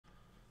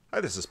Hi,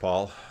 this is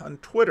Paul. On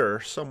Twitter,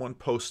 someone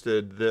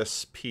posted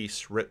this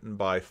piece written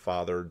by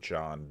Father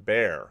John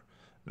Behr.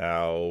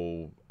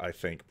 Now, I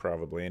think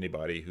probably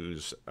anybody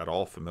who's at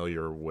all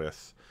familiar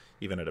with,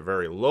 even at a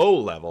very low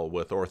level,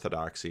 with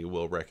Orthodoxy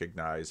will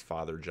recognize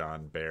Father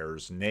John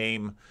Behr's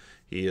name.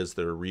 He is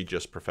the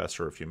Regius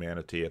Professor of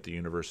Humanity at the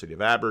University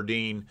of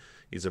Aberdeen.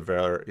 He's a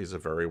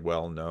very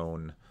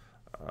well-known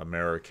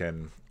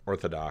American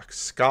Orthodox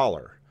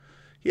scholar.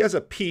 He has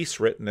a piece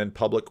written in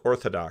Public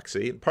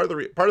Orthodoxy. Part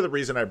of the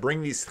reason I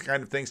bring these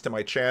kind of things to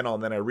my channel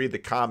and then I read the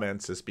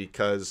comments is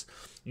because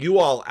you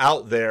all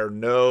out there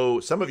know,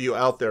 some of you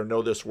out there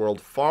know this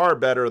world far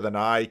better than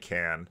I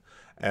can.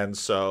 And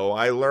so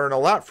I learn a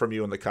lot from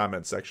you in the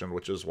comment section,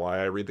 which is why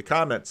I read the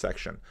comment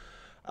section.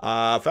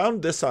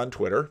 Found this on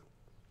Twitter.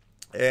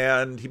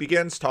 And he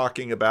begins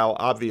talking about,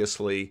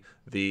 obviously,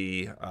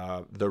 the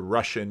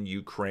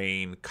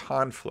Russian-Ukraine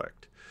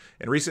conflict.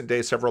 In recent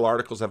days, several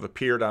articles have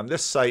appeared on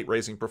this site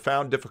raising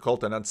profound,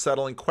 difficult, and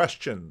unsettling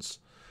questions.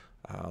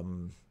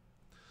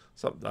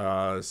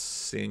 SR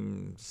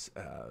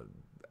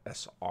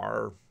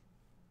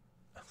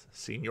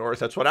Senior,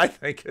 that's what I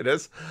think it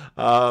is.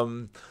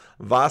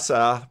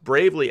 Vasa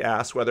bravely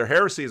asks whether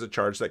heresy is a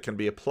charge that can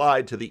be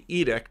applied to the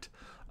edict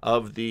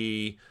of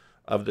the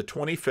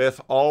 25th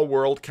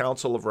All-World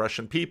Council of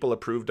Russian People,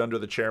 approved under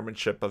the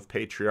chairmanship of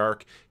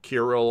Patriarch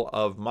Kirill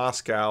of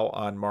Moscow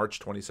on March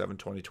 27,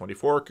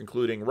 2024,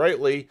 concluding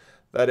rightly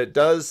that it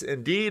does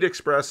indeed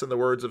express, in the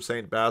words of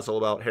St. Basil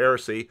about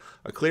heresy,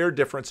 a clear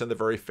difference in the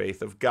very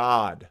faith of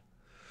God.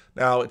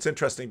 Now, it's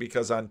interesting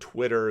because on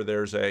Twitter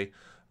there's a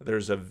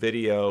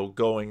video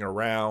going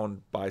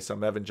around by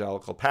some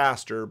evangelical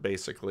pastor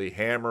basically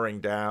hammering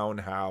down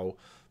how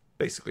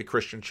basically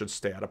Christians should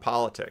stay out of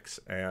politics,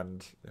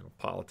 and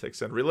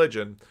politics and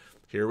religion.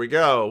 Here we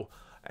go.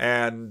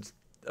 And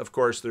of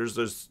course,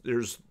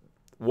 there's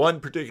one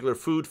particular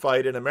food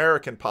fight in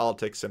American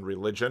politics and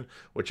religion,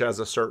 which has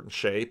a certain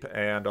shape,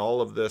 and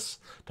all of this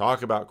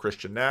talk about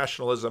Christian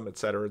nationalism,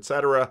 etc.,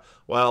 etc.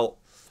 Well,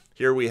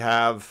 here we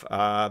have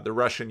the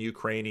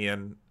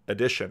Russian-Ukrainian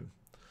edition.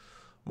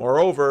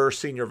 Moreover,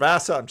 Senior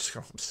Vasa, I'm just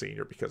calling him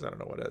Senior because I don't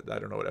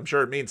know what I'm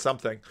sure it means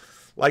something.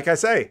 Like I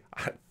say,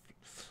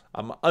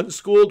 I'm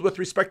unschooled with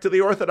respect to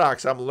the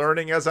Orthodox. I'm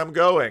learning as I'm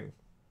going.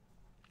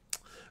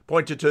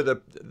 Pointed to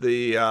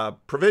the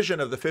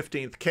provision of the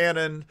 15th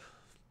canon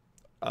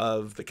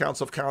of the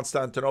Council of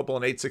Constantinople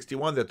in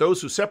 861 that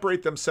those who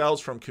separate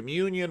themselves from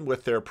communion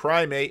with their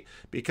primate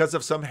because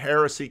of some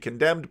heresy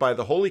condemned by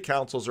the holy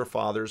councils or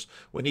fathers,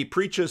 when he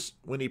preaches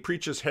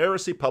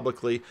heresy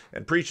publicly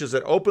and preaches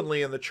it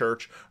openly in the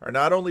church, are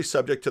not only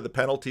subject to the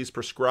penalties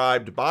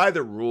prescribed by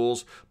the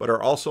rules, but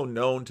are also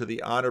known to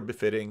the honor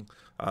befitting,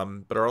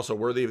 but are also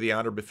worthy of the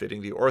honor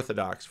befitting the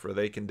Orthodox, for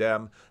they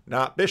condemn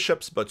not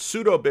bishops, but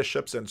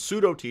pseudo-bishops and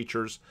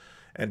pseudo-teachers,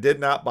 and did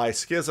not by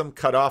schism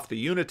cut off the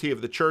unity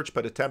of the church,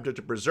 but attempted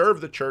to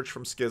preserve the church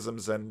from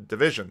schisms and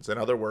divisions. In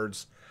other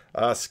words,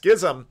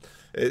 schism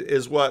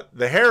is what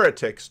the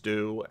heretics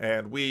do,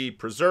 and we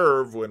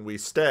preserve when we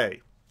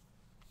stay.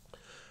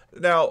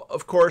 Now,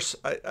 of course,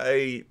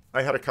 I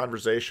had a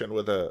conversation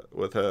with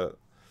a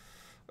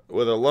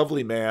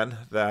lovely man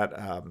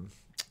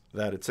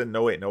that it's in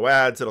No 8 No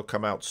Ads. It'll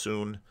come out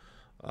soon.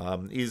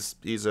 He's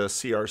a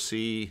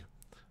CRC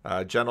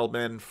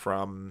gentleman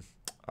from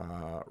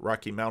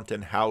Rocky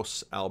Mountain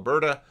House,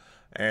 Alberta,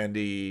 and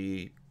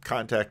he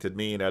contacted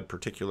me and had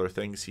particular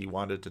things he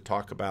wanted to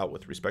talk about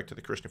with respect to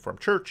the Christian Reformed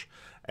Church,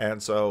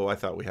 and so I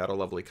thought we had a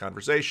lovely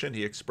conversation.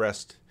 He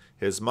expressed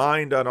his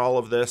mind on all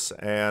of this,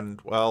 and,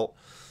 well,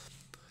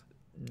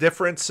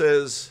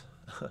 differences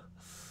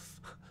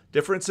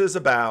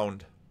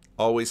abound,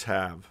 always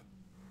have.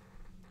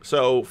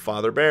 So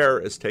Father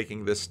Behr is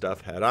taking this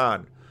stuff head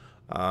on.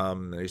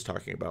 He's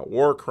talking about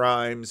war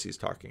crimes. He's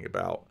talking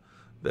about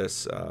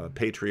this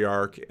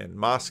patriarch in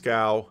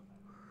Moscow.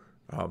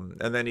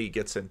 And then he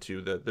gets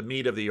into the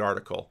meat of the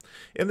article.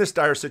 In this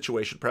dire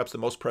situation, perhaps the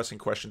most pressing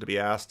question to be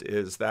asked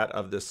is that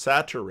of the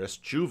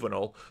satirist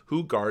Juvenal,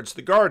 who guards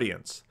the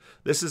guardians.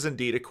 This is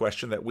indeed a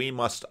question that we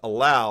must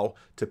allow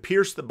to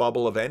pierce the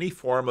bubble of any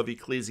form of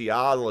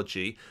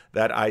ecclesiology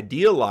that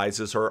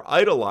idealizes or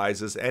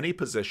idolizes any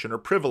position or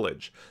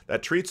privilege,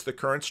 that treats the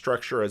current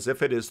structure as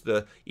if it is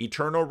the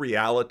eternal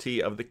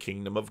reality of the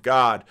kingdom of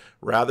God,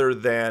 rather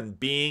than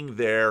being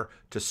there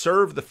to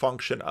serve the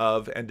function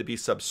of and to be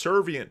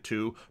subservient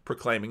to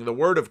proclaiming the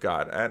word of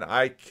God. And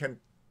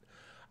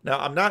now,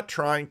 I'm not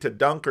trying to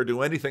dunk or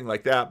do anything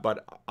like that,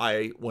 but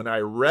when I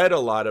read a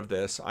lot of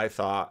this, I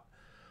thought,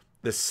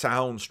 this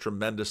sounds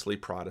tremendously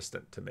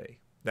Protestant to me.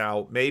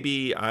 Now,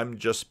 maybe I'm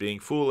just being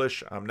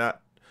foolish. I'm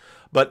not.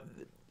 But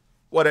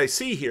what I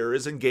see here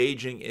is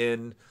engaging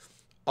in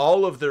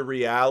all of the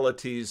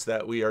realities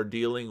that we are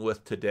dealing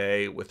with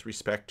today with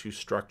respect to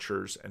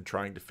structures and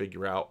trying to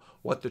figure out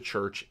what the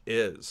church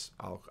is.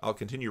 I'll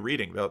continue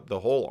reading.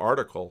 The whole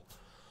article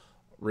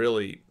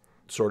really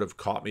sort of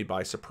caught me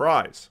by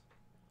surprise.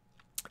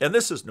 And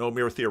this is no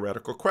mere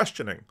theoretical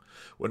questioning.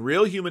 When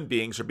real human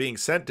beings are being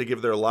sent to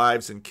give their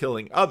lives in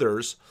killing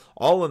others,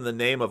 all in the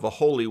name of a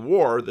holy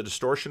war, the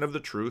distortion of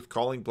the truth,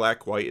 calling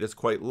black white, is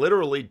quite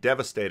literally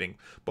devastating,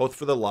 both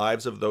for the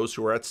lives of those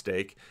who are at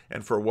stake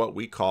and for what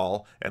we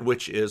call, and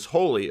which is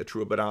holy, a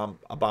true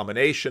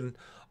abomination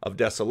of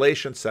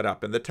desolation set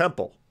up in the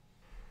temple.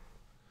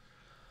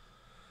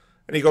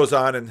 And he goes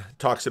on and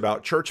talks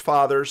about church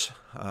fathers.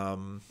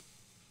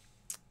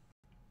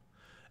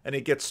 And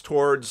he gets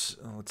towards,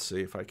 let's see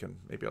if I can,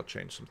 maybe I'll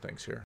change some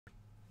things here.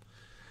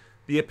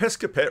 The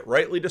episcopate,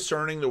 rightly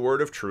discerning the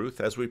word of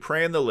truth as we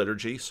pray in the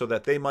liturgy so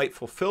that they might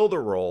fulfill the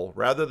role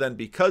rather than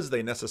because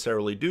they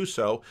necessarily do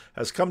so,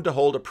 has come to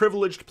hold a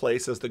privileged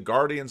place as the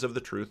guardians of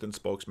the truth and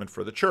spokesmen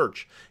for the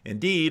church,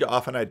 indeed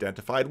often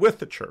identified with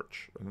the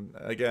church. And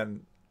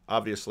again,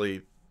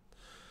 obviously,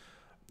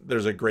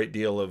 there's a great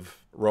deal of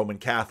Roman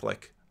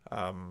Catholic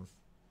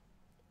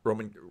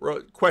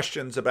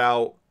questions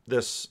about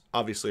this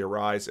obviously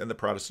arise in the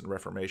Protestant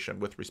Reformation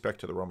with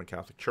respect to the Roman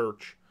Catholic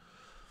Church.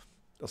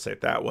 I'll say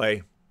it that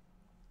way.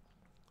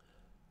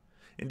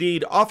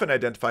 Indeed, often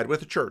identified with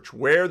the church.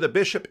 Where the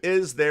bishop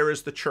is, there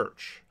is the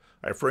church.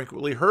 I have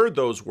frequently heard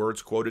those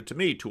words quoted to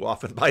me, too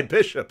often by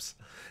bishops,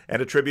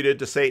 and attributed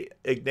to St.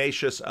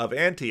 Ignatius of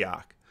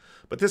Antioch.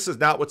 But this is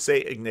not what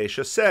St.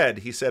 Ignatius said.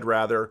 He said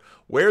rather,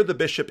 where the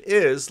bishop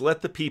is,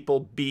 let the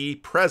people be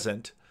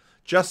present,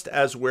 just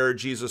as where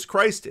Jesus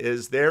Christ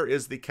is, there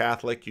is the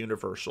Catholic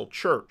Universal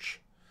Church.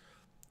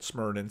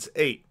 Smyrnans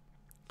 8.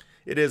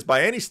 It is,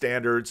 by any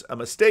standards, a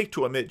mistake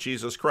to omit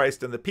Jesus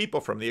Christ and the people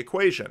from the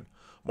equation.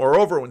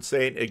 Moreover, when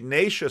St.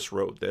 Ignatius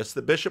wrote this,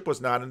 the bishop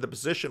was not in the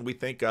position we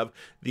think of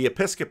the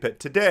episcopate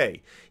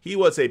today. He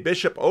was a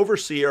bishop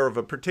overseer of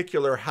a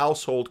particular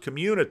household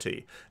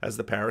community, as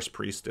the parish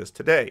priest is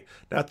today,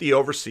 not the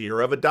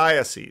overseer of a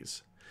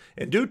diocese.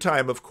 In due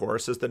time, of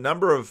course, as the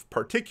number of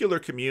particular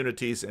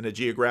communities in a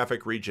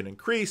geographic region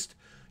increased,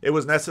 it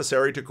was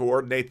necessary to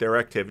coordinate their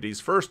activities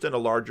first in a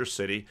larger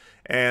city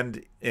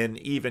and in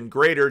even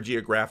greater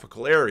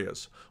geographical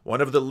areas.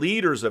 One of the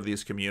leaders of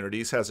these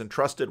communities has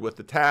entrusted with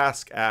the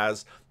task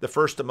as the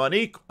first among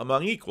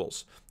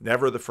equals,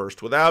 never the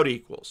first without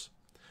equals,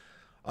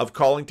 of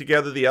calling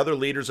together the other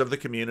leaders of the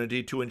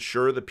community to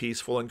ensure the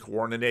peaceful and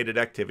coordinated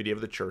activity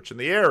of the church in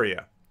the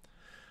area.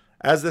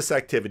 As this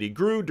activity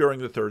grew during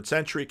the 3rd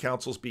century,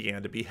 councils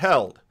began to be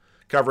held,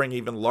 covering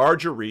even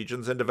larger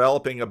regions and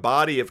developing a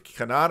body of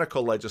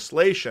canonical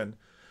legislation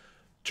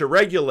to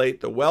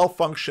regulate the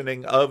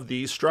well-functioning of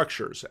these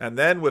structures. And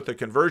then with the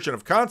conversion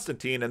of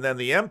Constantine and then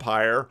the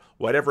empire,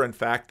 whatever in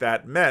fact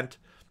that meant,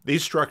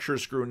 these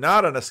structures grew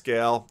on a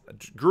scale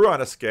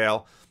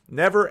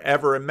never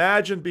ever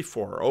imagined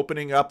before,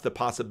 opening up the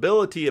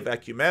possibility of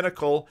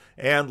ecumenical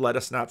and, let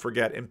us not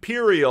forget,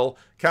 imperial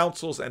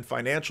councils and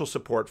financial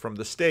support from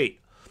the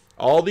state.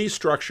 All these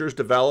structures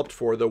developed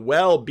for the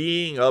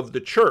well-being of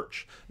the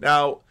church.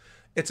 Now,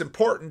 it's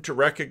important to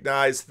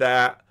recognize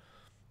that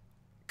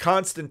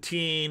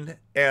Constantine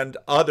and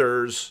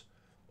others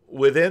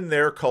within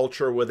their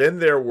culture, within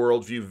their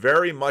worldview,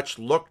 very much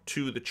looked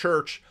to the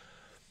church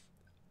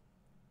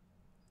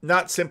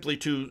not simply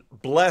to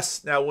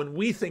bless. Now, when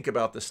we think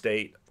about the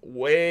state,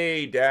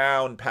 way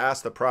down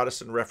past the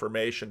Protestant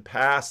Reformation,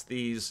 past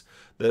the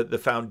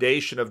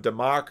foundation of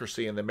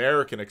democracy and the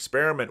American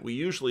experiment, we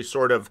usually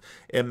sort of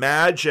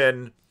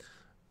imagine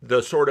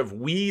the sort of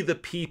we the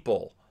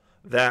people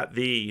that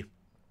the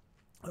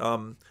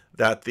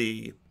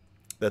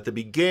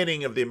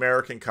beginning of the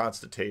American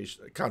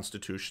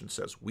Constitution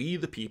says, we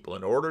the people,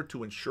 in order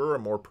to ensure a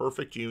more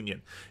perfect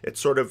union.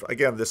 It's sort of,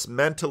 again, this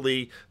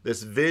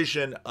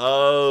vision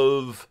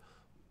of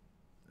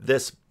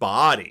this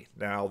body.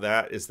 Now,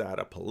 is that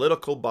a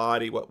political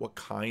body? What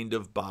kind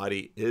of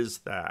body is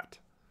that?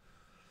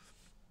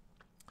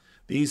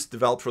 These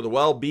developed for the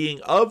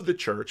well-being of the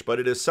church, but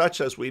it is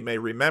such as we may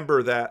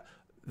remember that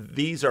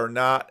these are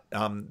not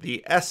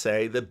the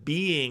essay, the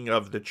being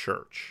of the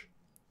church.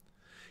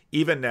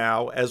 Even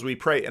now, as we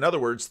pray, in other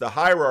words, the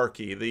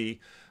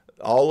hierarchy,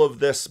 all of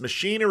this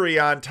machinery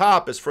on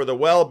top is for the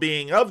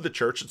well-being of the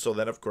church. And so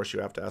then, of course, you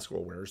have to ask,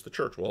 well, where's the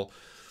church? Well,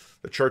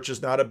 the church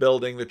is not a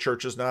building. The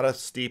church is not a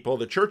steeple.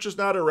 The church is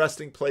not a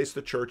resting place.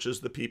 The church is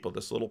the people.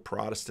 This little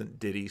Protestant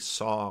ditty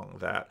song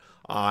that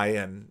I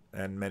and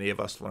many of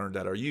us learned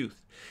at our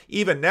youth.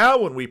 Even now,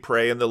 when we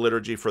pray in the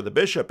liturgy for the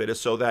bishop, it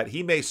is so that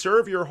he may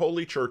serve your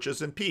holy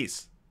churches in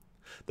peace.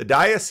 The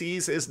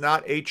diocese is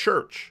not a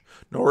church,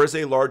 nor is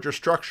a larger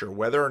structure.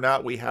 Whether or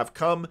not we have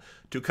come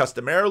to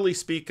customarily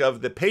speak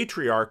of the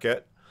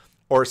patriarchate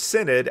or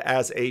synod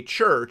as a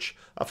church,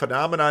 a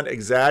phenomenon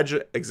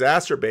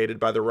exacerbated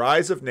by the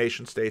rise of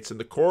nation-states and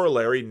the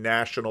corollary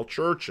national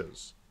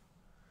churches.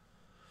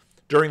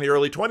 During the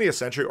early 20th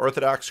century,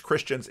 Orthodox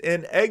Christians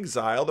in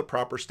exile, the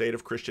proper state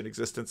of Christian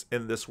existence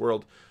in this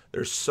world,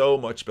 there's so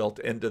much built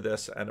into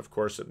this. And of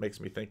course, it makes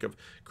me think of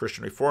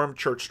Christian Reformed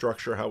church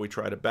structure, how we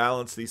try to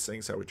balance these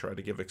things, how we try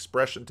to give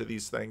expression to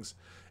these things.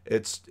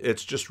 It's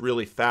just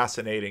really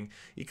fascinating.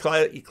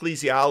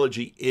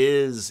 Ecclesiology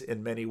is,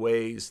 in many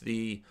ways,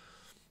 the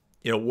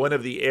one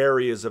of the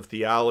areas of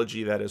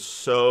theology that is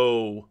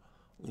so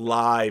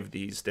live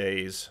these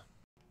days.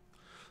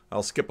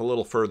 I'll skip a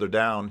little further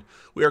down.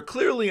 We are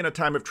clearly in a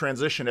time of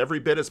transition every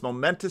bit as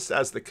momentous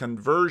as the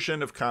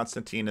conversion of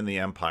Constantine in the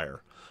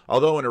empire,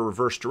 although in a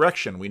reverse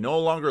direction. We no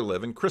longer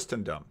live in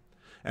Christendom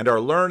and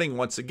are learning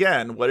once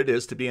again what it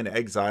is to be an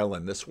exile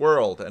in this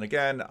world. And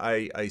again,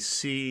 I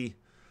see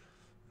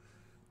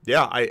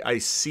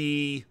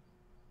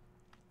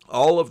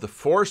all of the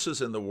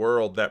forces in the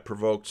world that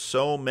provoked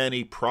so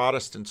many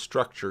Protestant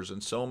structures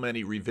and so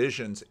many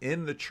revisions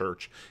in the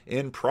church,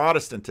 in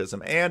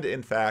Protestantism, and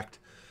in fact,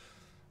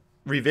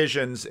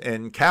 revisions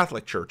in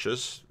Catholic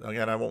churches.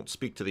 Again, I won't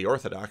speak to the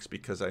Orthodox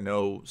because I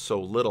know so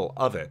little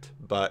of it,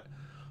 but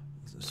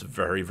it's a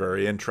very,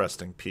 very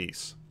interesting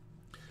piece.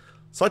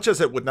 Such as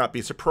it would not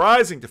be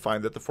surprising to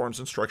find that the forms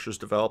and structures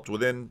developed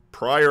within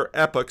prior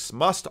epochs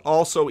must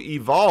also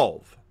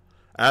evolve,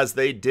 as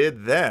they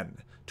did then,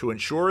 to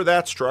ensure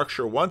that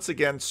structure once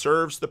again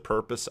serves the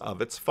purpose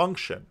of its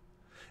function.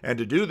 And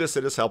to do this,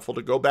 it is helpful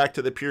to go back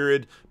to the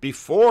period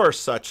before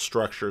such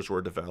structures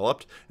were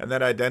developed and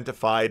then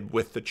identified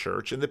with the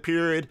church, in the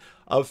period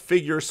of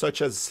figures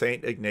such as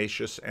St.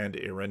 Ignatius and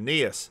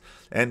Irenaeus,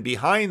 and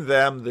behind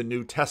them the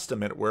New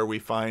Testament, where we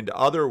find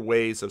other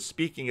ways of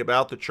speaking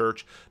about the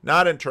church,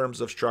 not in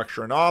terms of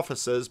structure and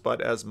offices,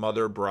 but as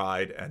mother,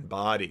 bride, and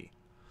body.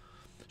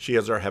 She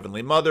is our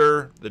heavenly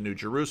mother, the New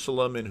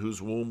Jerusalem, in whose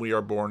womb we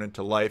are born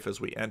into life as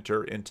we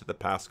enter into the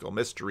paschal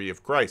mystery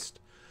of Christ,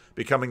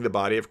 becoming the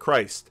body of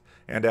Christ,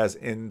 and as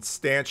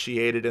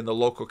instantiated in the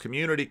local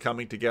community,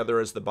 coming together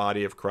as the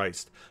body of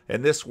Christ.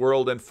 In this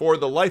world and for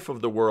the life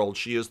of the world,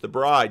 she is the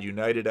bride,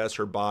 united as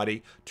her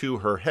body to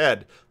her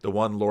head, the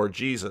one Lord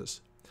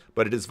Jesus.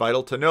 But it is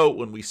vital to note,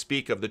 when we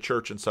speak of the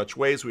church in such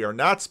ways, we are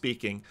not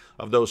speaking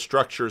of those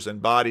structures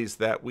and bodies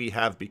that we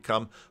have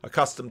become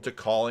accustomed to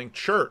calling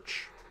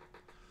church.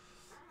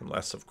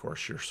 Unless, of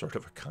course, you're sort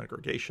of a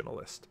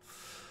Congregationalist.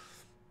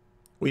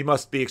 We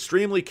must be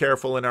extremely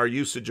careful in our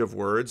usage of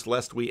words,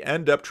 lest we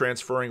end up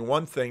transferring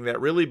one thing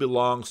that really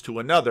belongs to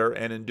another,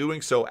 and in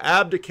doing so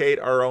abdicate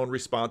our own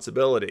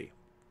responsibility.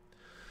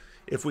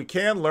 If we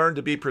can learn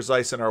to be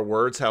precise in our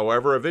words,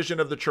 however, a vision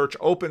of the church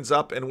opens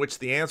up in which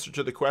the answer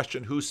to the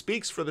question, who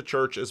speaks for the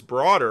church, is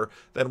broader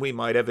than we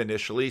might have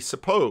initially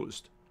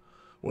supposed.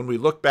 When we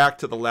look back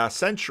to the last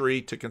century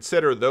to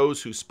consider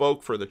those who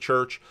spoke for the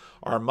church,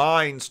 our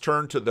minds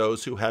turn to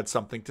those who had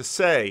something to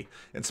say,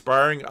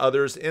 inspiring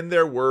others in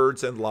their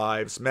words and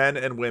lives, men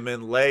and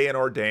women, lay and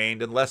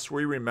ordained, unless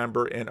we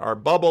remember in our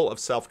bubble of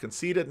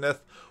self-conceitedness,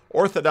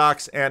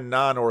 orthodox and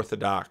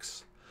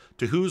non-orthodox,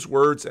 to whose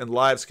words and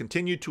lives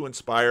continue to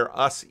inspire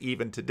us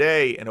even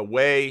today in a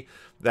way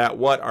that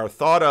what are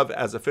thought of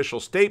as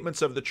official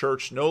statements of the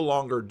church no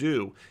longer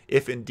do,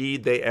 if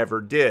indeed they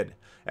ever did.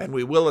 And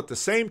we will at the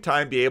same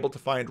time be able to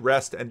find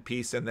rest and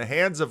peace in the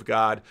hands of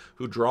God,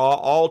 who draw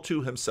all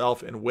to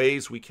himself in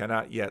ways we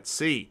cannot yet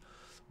see,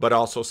 but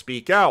also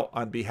speak out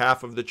on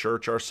behalf of the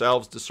church,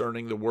 ourselves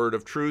discerning the word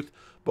of truth,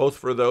 both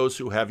for those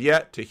who have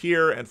yet to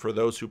hear and for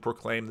those who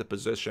proclaim the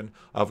position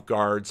of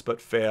guards but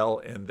fail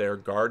in their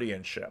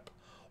guardianship.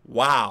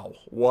 Wow,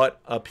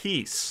 what a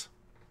piece.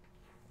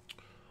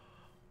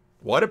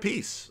 What a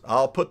piece.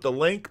 I'll put the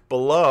link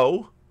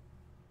below.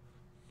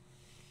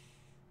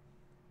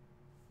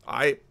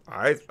 I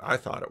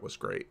thought it was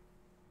great.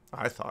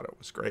 I thought it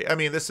was great. I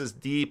mean, this is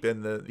deep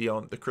in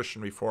the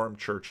Christian Reformed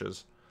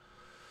church's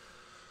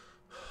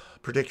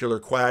particular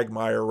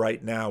quagmire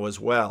right now as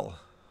well.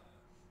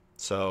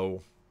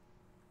 So,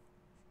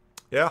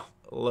 yeah,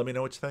 let me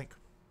know what you think.